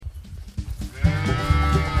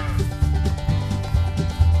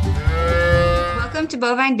Welcome to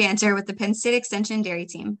Bovine Banter with the Penn State Extension Dairy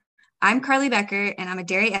Team. I'm Carly Becker, and I'm a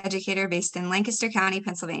dairy educator based in Lancaster County,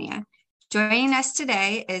 Pennsylvania. Joining us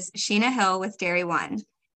today is Sheena Hill with Dairy One.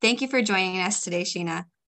 Thank you for joining us today, Sheena.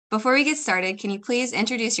 Before we get started, can you please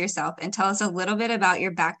introduce yourself and tell us a little bit about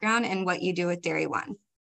your background and what you do with Dairy One?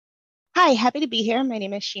 Hi, happy to be here. My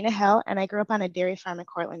name is Sheena Hill, and I grew up on a dairy farm in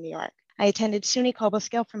Cortland, New York. I attended SUNY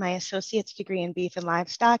Cobleskill for my associate's degree in beef and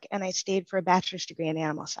livestock, and I stayed for a bachelor's degree in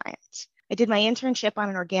animal science. I did my internship on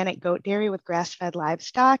an organic goat dairy with grass-fed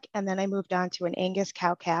livestock, and then I moved on to an Angus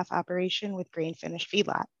cow-calf operation with grain-finished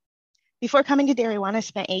feedlot. Before coming to Dairy One, I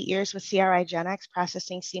spent 8 years with CRI Genex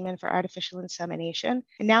processing semen for artificial insemination.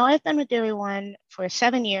 And now I've been with Dairy One for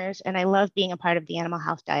 7 years, and I love being a part of the Animal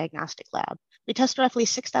Health Diagnostic Lab. We test roughly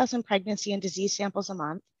 6,000 pregnancy and disease samples a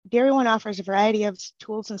month. Dairy One offers a variety of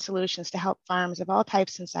tools and solutions to help farms of all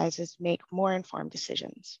types and sizes make more informed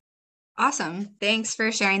decisions. Awesome. Thanks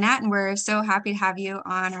for sharing that. And we're so happy to have you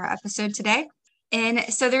on our episode today. And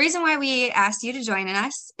so the reason why we asked you to join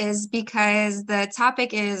us is because the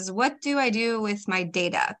topic is, what do I do with my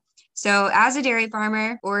data? So as a dairy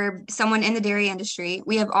farmer or someone in the dairy industry,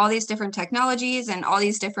 we have all these different technologies and all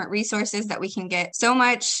these different resources that we can get so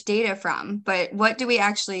much data from. But what do we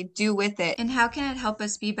actually do with it? And how can it help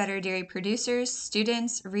us be better dairy producers,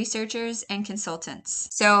 students, researchers, and consultants?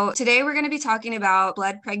 So today we're going to be talking about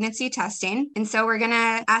blood pregnancy testing. And so we're going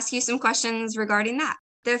to ask you some questions regarding that.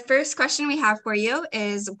 The first question we have for you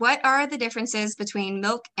is, what are the differences between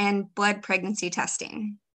milk and blood pregnancy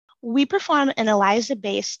testing? We perform an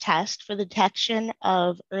ELISA-based test for the detection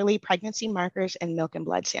of early pregnancy markers in milk and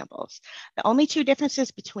blood samples. The only two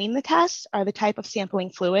differences between the tests are the type of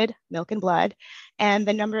sampling fluid, milk and blood, and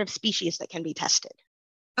the number of species that can be tested.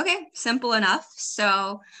 Okay, simple enough.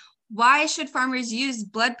 So why should farmers use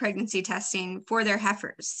blood pregnancy testing for their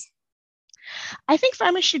heifers? I think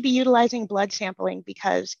farmers should be utilizing blood sampling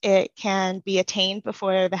because it can be attained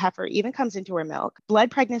before the heifer even comes into her milk. Blood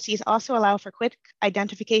pregnancies also allow for quick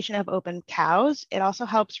identification of open cows. It also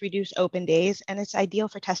helps reduce open days, and it's ideal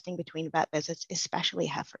for testing between vet visits, especially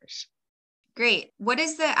heifers. Great. What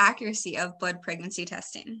is the accuracy of blood pregnancy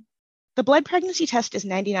testing? The blood pregnancy test is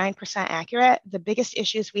 99% accurate. The biggest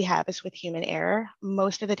issues we have is with human error.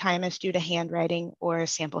 Most of the time it's due to handwriting or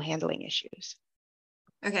sample handling issues.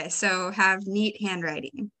 Okay, so have neat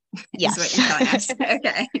handwriting Yes. is what you're telling us.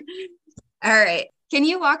 Okay. All right. Can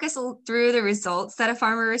you walk us through the results that a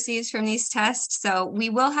farmer receives from these tests? So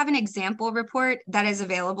we will have an example report that is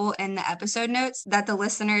available in the episode notes that the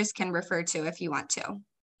listeners can refer to if you want to.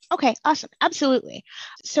 Okay, awesome. Absolutely.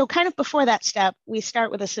 So kind of before that step, we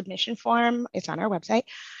start with a submission form. It's on our website,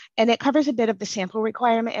 and it covers a bit of the sample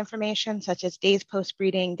requirement information, such as days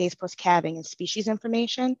post-breeding, days post-calving, and species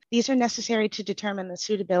information. These are necessary to determine the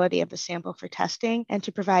suitability of the sample for testing and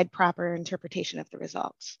to provide proper interpretation of the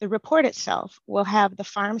results. The report itself will have the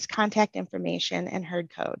farm's contact information and herd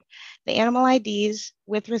code. The animal IDs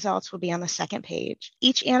with results will be on the second page.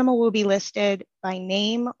 Each animal will be listed by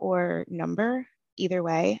name or number, either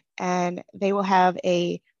way, and they will have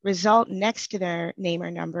a result next to their name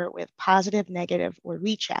or number with positive, negative, or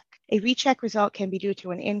recheck. A recheck result can be due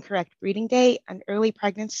to an incorrect breeding date, an early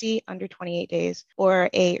pregnancy under 28 days, or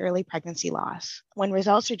a early pregnancy loss. When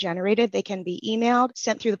results are generated, they can be emailed,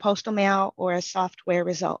 sent through the postal mail, or a software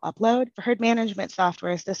result upload. For herd management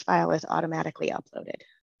softwares, this file is automatically uploaded.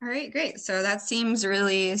 All right, great. So that seems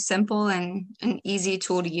really simple and an easy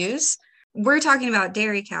tool to use. We're talking about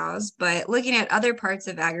dairy cows, but looking at other parts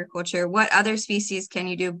of agriculture, what other species can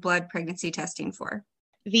you do blood pregnancy testing for?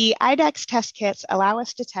 The IDEX test kits allow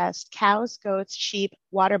us to test cows, goats, sheep,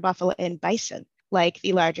 water buffalo, and bison, like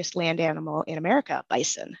the largest land animal in America,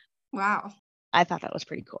 bison. Wow. I thought that was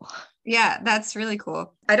pretty cool. Yeah, that's really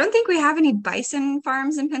cool. I don't think we have any bison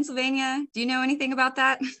farms in Pennsylvania. Do you know anything about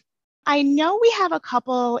that? I know we have a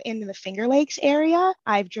couple in the Finger Lakes area.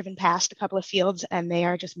 I've driven past a couple of fields and they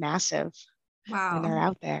are just massive when they're Wow.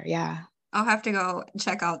 out there. Yeah. I'll have to go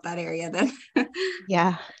check out that area then.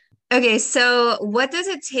 Yeah. Okay, so what does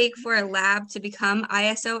it take for a lab to become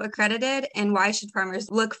ISO accredited, and why should farmers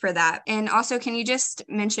look for that? And also, can you just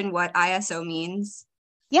mention what ISO means?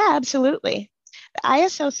 Yeah, absolutely. The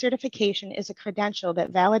ISO certification is a credential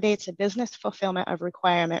that validates a business fulfillment of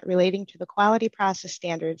requirement relating to the quality process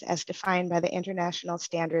standards as defined by the International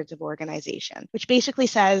Standards of Organization, which basically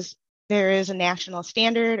says there is a national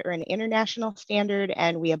standard or an international standard,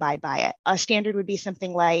 and we abide by it. A standard would be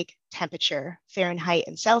something like temperature, Fahrenheit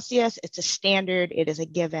and Celsius. It's a standard, it is a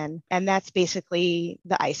given, and that's basically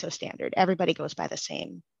the ISO standard. Everybody goes by the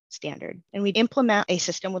same standard. And we implement a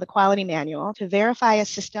system with a quality manual to verify a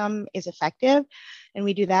system is effective. And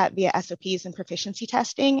we do that via SOPs and proficiency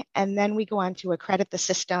testing. And then we go on to accredit the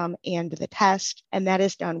system and the test. And that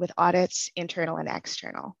is done with audits, internal and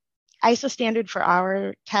external. ISO standard for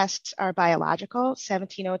our tests are biological.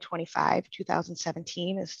 17025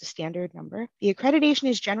 2017 is the standard number. The accreditation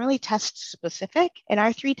is generally test specific, and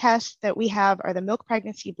our 3 tests that we have are the milk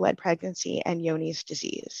pregnancy, blood pregnancy, and Johne's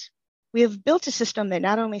disease. We have built a system that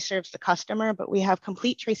not only serves the customer, but we have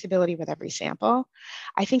complete traceability with every sample.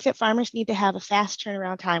 I think that farmers need to have a fast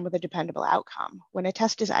turnaround time with a dependable outcome. When a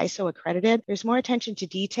test is ISO accredited, there's more attention to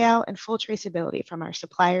detail and full traceability from our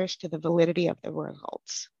suppliers to the validity of the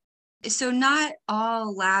results. So not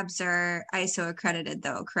all labs are ISO accredited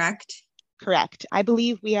though, correct? Correct. I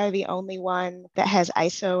believe we are the only one that has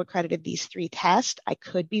ISO accredited these 3 tests. I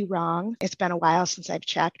could be wrong. It's been a while since I've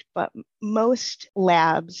checked, but most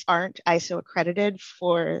labs aren't ISO accredited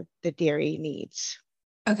for the dairy needs.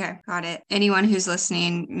 Okay, got it. Anyone who's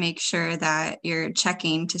listening, make sure that you're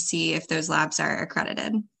checking to see if those labs are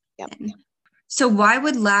accredited. Yep. So why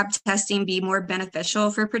would lab testing be more beneficial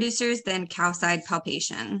for producers than cow-side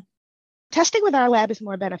palpation? Testing with our lab is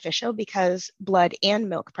more beneficial because blood and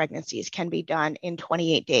milk pregnancies can be done in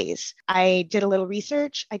 28 days. I did a little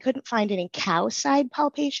research. I couldn't find any cow side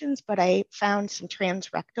palpations, but I found some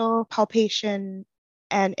transrectal palpation,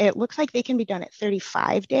 and it looks like they can be done at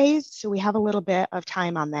 35 days. So we have a little bit of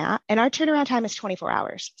time on that. And our turnaround time is 24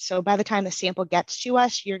 hours. So by the time the sample gets to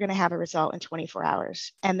us, you're going to have a result in 24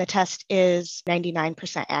 hours. And the test is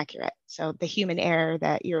 99% accurate. So the human error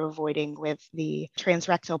that you're avoiding with the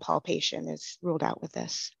transrectal palpation is ruled out with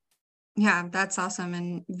this. Yeah, that's awesome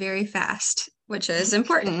and very fast, which is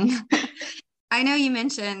important. I know you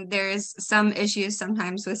mentioned there's some issues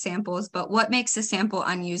sometimes with samples, but what makes a sample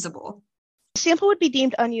unusable? The sample would be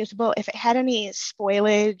deemed unusable if it had any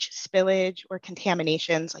spoilage, spillage, or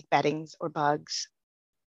contaminations like beddings or bugs.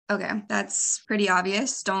 Okay, that's pretty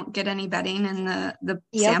obvious. Don't get any bedding in the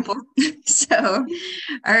Yep. sample. So,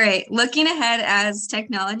 all right, looking ahead as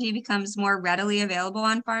technology becomes more readily available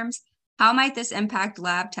on farms, how might this impact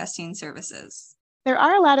lab testing services? There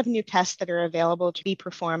are a lot of new tests that are available to be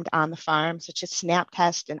performed on the farm, such as SNAP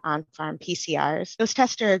tests and on-farm PCRs. Those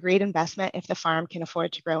tests are a great investment if the farm can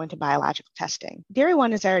afford to grow into biological testing. Dairy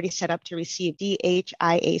One is already set up to receive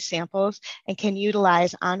DHIA samples and can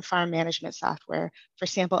utilize on-farm management software for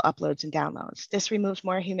sample uploads and downloads. This removes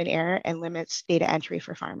more human error and limits data entry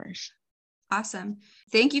for farmers. Awesome.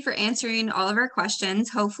 Thank you for answering all of our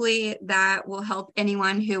questions. Hopefully that will help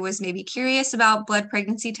anyone who was maybe curious about blood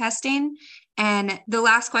pregnancy testing. And the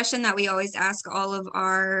last question that we always ask all of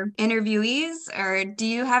our interviewees are, do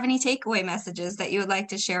you have any takeaway messages that you would like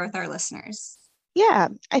to share with our listeners? Yeah,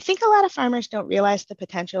 I think a lot of farmers don't realize the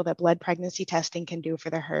potential that blood pregnancy testing can do for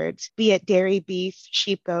their herds. Be it dairy, beef,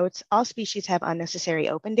 sheep, goats, all species have unnecessary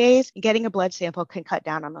open days. Getting a blood sample can cut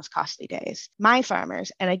down on those costly days. My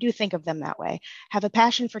farmers, and I do think of them that way, have a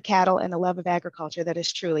passion for cattle and a love of agriculture that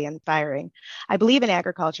is truly inspiring. I believe in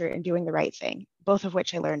agriculture and doing the right thing, both of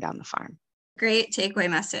which I learned on the farm. Great takeaway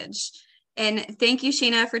message. And thank you,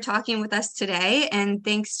 Sheena, for talking with us today. And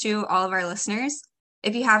thanks to all of our listeners.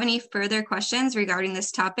 If you have any further questions regarding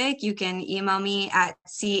this topic, you can email me at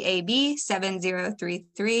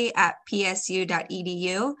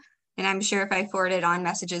cab7033@psu.edu. And I'm sure if I forwarded on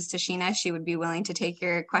messages to Sheena, she would be willing to take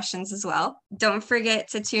your questions as well. Don't forget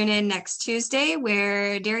to tune in next Tuesday,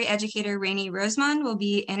 where dairy educator Rainey Rosemond will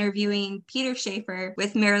be interviewing Peter Schaefer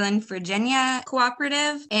with Maryland, Virginia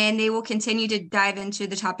Cooperative, and they will continue to dive into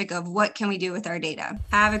the topic of what can we do with our data.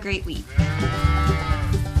 Have a great week.